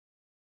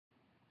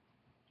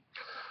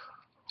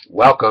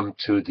Welcome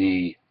to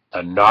the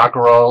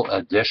inaugural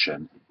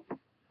edition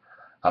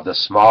of the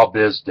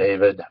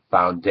SmallBizDavid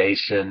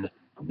Foundation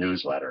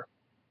newsletter.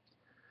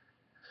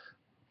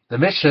 The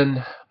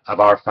mission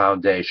of our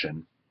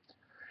foundation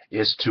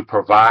is to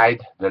provide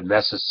the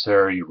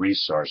necessary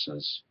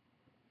resources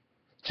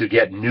to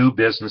get new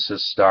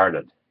businesses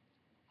started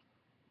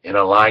in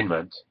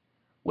alignment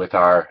with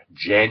our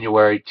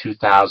January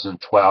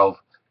 2012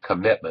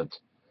 commitment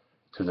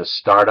to the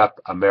Startup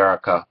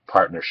America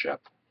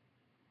Partnership.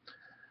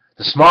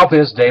 The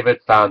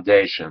SmallBizDavid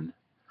Foundation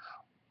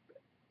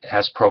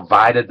has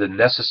provided the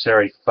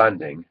necessary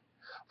funding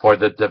for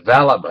the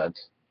development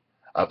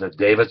of the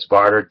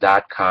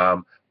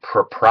davidsbarter.com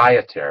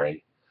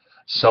proprietary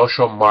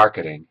social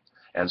marketing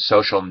and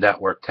social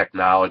network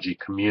technology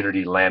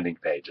community landing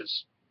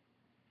pages.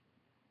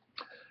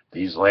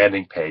 These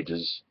landing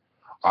pages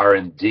are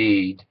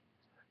indeed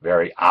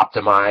very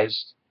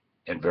optimized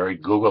and very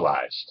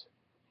Googleized.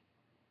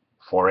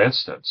 For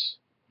instance,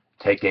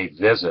 take a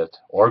visit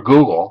or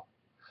Google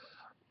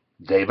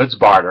David's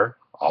Barter,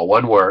 all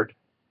one word,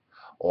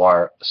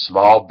 or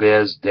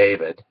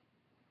SmallBizDavid,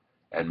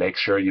 and make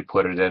sure you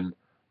put it in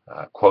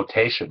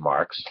quotation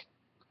marks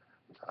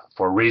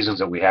for reasons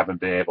that we haven't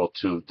been able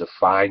to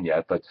define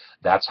yet, but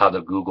that's how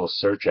the Google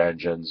search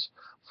engines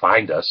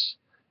find us,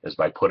 is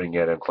by putting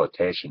it in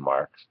quotation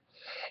marks.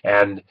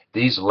 And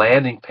these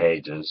landing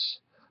pages,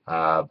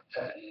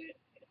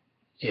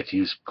 if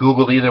you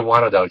Google either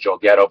one of those, you'll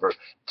get over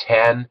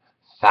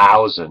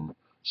 10,000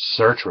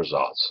 search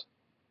results.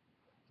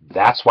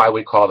 That's why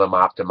we call them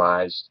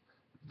optimized.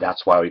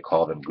 That's why we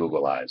call them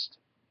Googleized.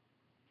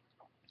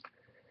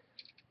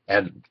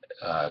 And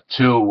a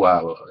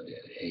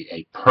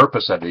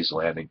purpose of these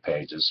landing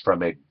pages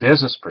from a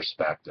business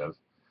perspective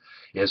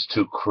is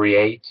to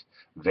create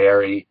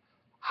very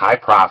high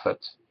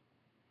profit,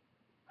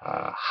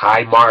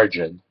 high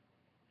margin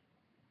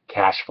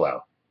cash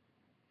flow.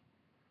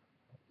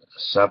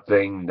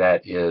 Something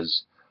that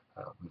is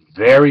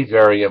very,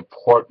 very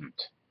important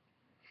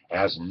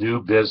as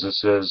new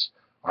businesses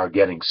are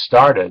getting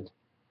started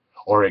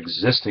or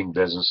existing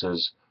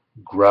businesses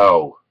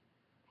grow,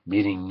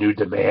 meeting new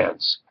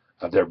demands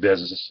of their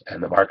business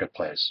and the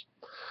marketplace.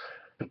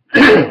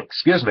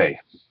 Excuse me.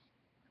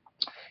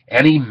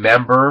 Any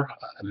mentor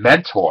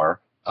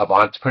of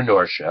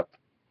entrepreneurship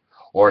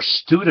or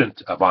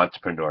student of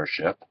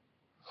entrepreneurship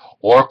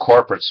or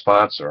corporate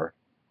sponsor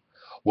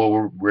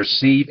will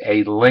receive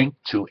a link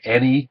to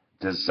any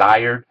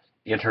desired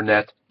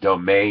internet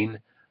domain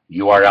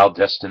URL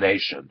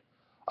destination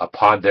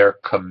upon their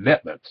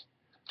commitment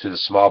to the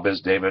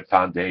SmallBizDavid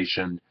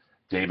Foundation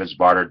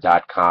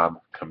davidsbarter.com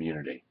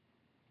community.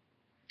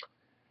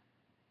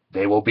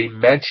 They will be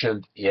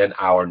mentioned in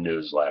our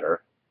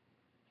newsletter,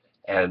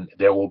 and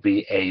there will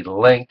be a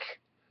link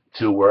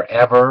to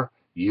wherever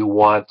you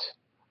want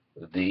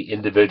the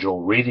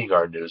individual reading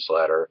our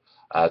newsletter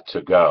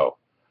to go.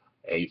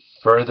 A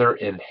further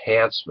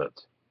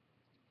enhancement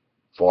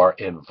for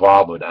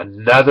involvement,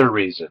 another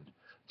reason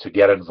to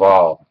get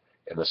involved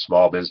in the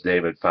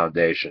SmallBizDavid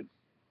Foundation.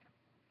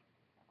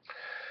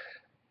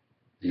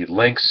 The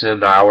links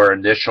in our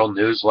initial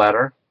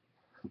newsletter,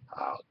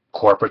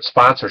 corporate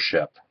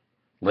sponsorship,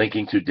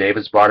 linking to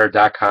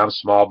davidsbarter.com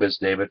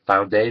SmallBizDavid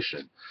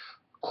Foundation.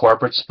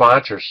 Corporate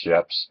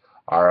sponsorships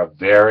are a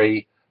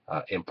very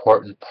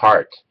important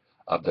part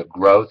of the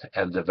growth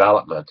and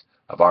development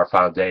of our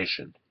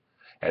foundation.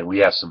 And we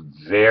have some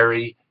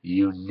very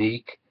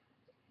unique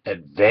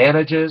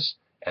advantages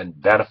and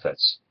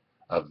benefits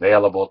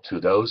available to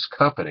those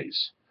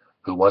companies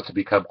who want to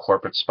become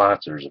corporate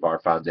sponsors of our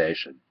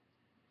foundation.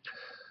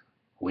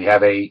 We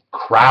have a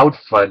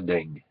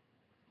crowdfunding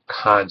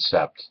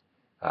concept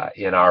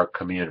in our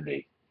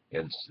community,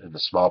 in the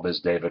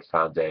SmallBizDavid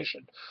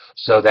Foundation,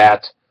 so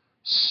that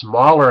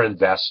smaller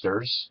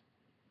investors,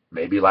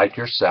 maybe like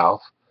yourself,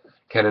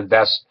 can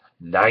invest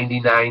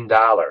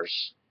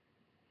 $99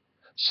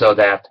 so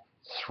that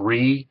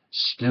 3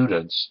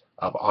 students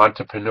of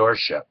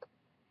entrepreneurship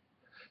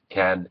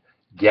can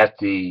get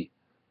the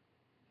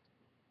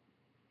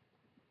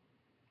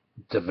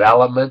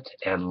development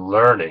and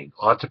learning,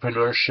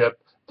 entrepreneurship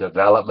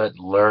development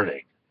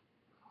learning,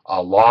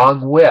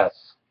 along with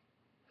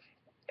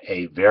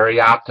a very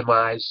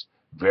optimized,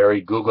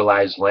 very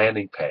Googleized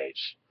landing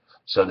page.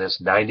 So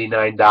this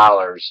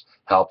 $99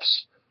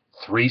 helps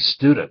 3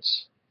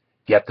 students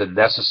get the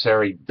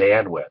necessary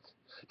bandwidth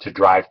to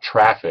drive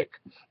traffic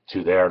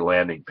to their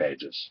landing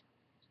pages.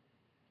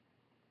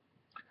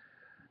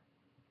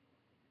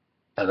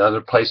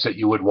 Another place that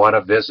you would want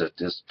to visit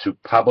is to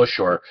publish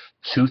your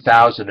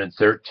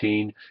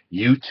 2013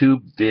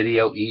 YouTube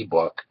video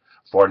ebook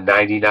for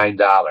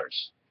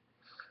 $99.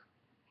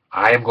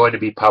 I am going to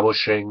be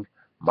publishing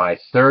my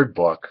 3rd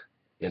book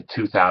in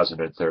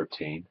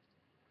 2013.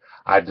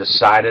 I've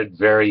decided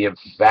very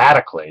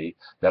emphatically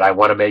that I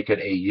want to make it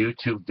a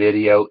YouTube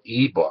video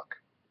ebook,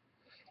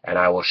 and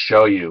I will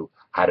show you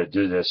how to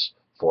do this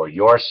for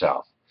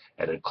yourself.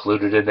 And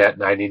included in that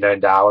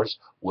 $99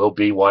 will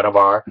be one of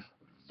our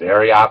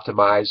very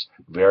optimized,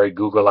 very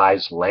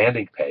Googleized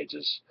landing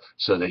pages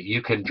so that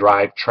you can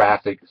drive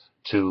traffic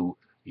to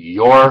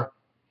your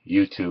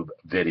YouTube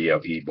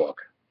video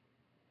ebook.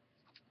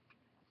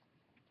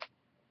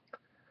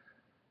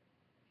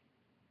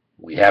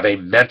 We have a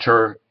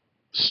Mentor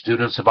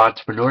Students of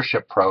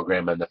Entrepreneurship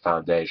program in the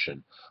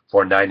foundation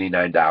for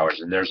 $99,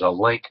 and there's a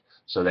link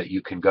so that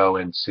you can go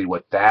and see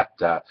what that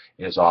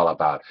is all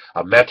about.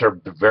 A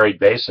mentor, very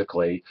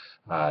basically,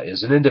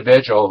 is an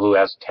individual who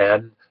has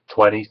 10,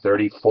 20,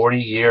 30, 40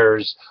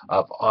 years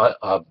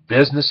of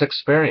business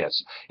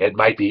experience. It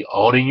might be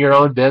owning your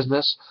own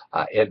business.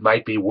 It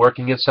might be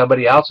working in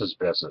somebody else's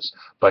business,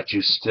 but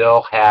you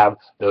still have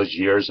those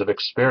years of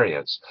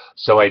experience.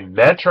 So a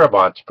mentor of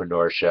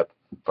entrepreneurship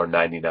for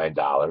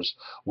 $99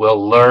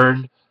 will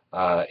learn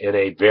in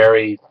a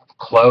very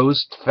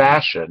closed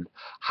fashion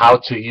how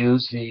to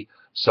use the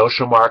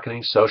social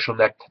marketing, social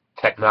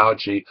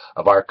technology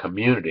of our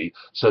community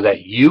so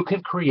that you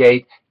can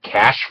create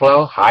cash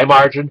flow, high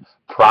margin,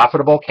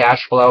 profitable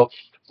cash flow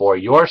for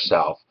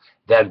yourself.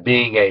 Then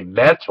being a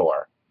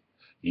mentor,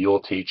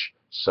 you'll teach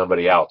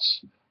somebody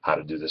else how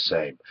to do the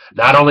same.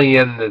 Not only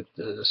in the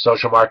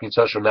social marketing,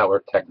 social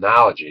network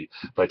technology,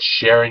 but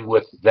sharing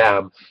with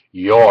them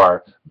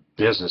your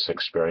business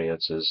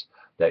experiences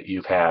that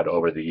you've had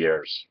over the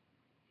years.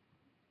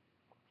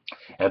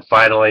 And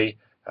finally,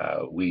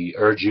 we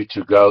urge you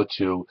to go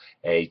to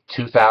a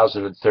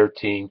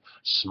 2013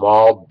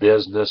 small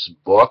business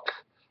book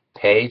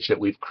page that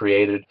we've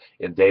created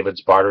in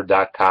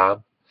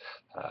davidsbarter.com.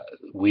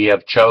 We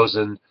have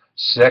chosen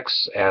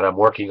 6, and I'm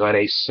working on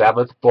a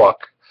 7th book.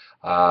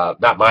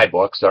 Not my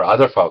books, they're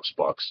other folks'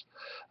 books,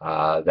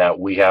 that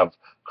we have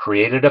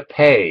created a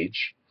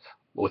page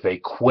with a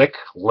quick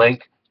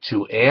link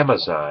to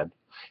Amazon,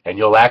 and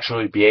you'll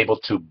actually be able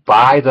to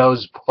buy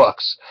those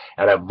books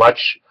at a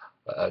much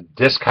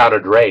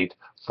discounted rate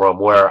from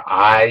where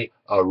I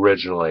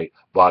originally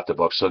bought the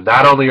book. So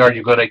not only are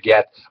you going to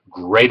get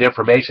great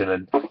information,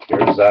 and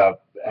here's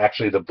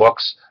actually the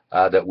books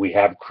that we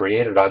have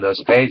created on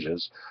those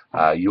pages,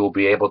 you will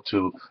be able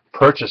to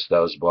purchase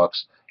those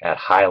books at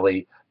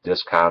highly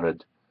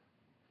discounted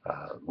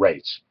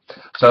rates.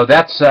 So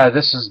that's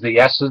this is the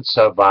essence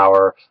of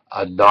our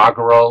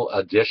inaugural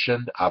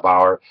edition of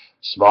our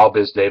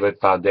SmallBizDavid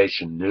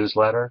Foundation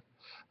newsletter.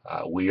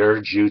 We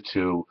urge you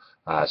to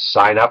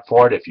sign up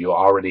for it if you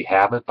already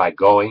haven't by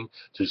going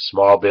to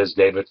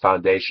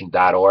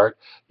smallbizdavidfoundation.org.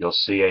 You'll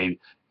see a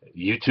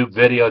YouTube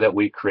video that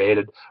we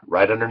created.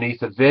 Right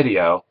underneath the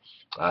video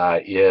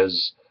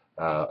is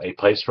a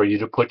place for you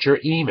to put your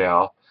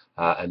email,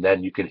 and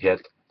then you can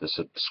hit the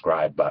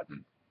subscribe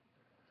button.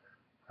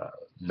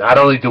 Not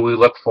only do we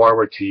look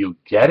forward to you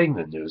getting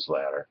the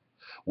newsletter,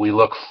 we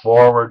look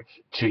forward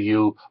to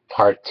you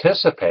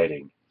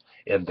participating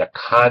in the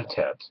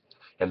content,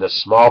 in the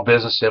small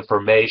business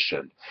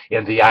information,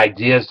 in the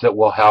ideas that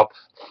will help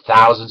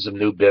thousands of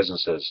new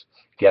businesses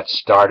get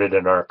started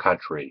in our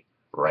country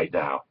right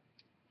now.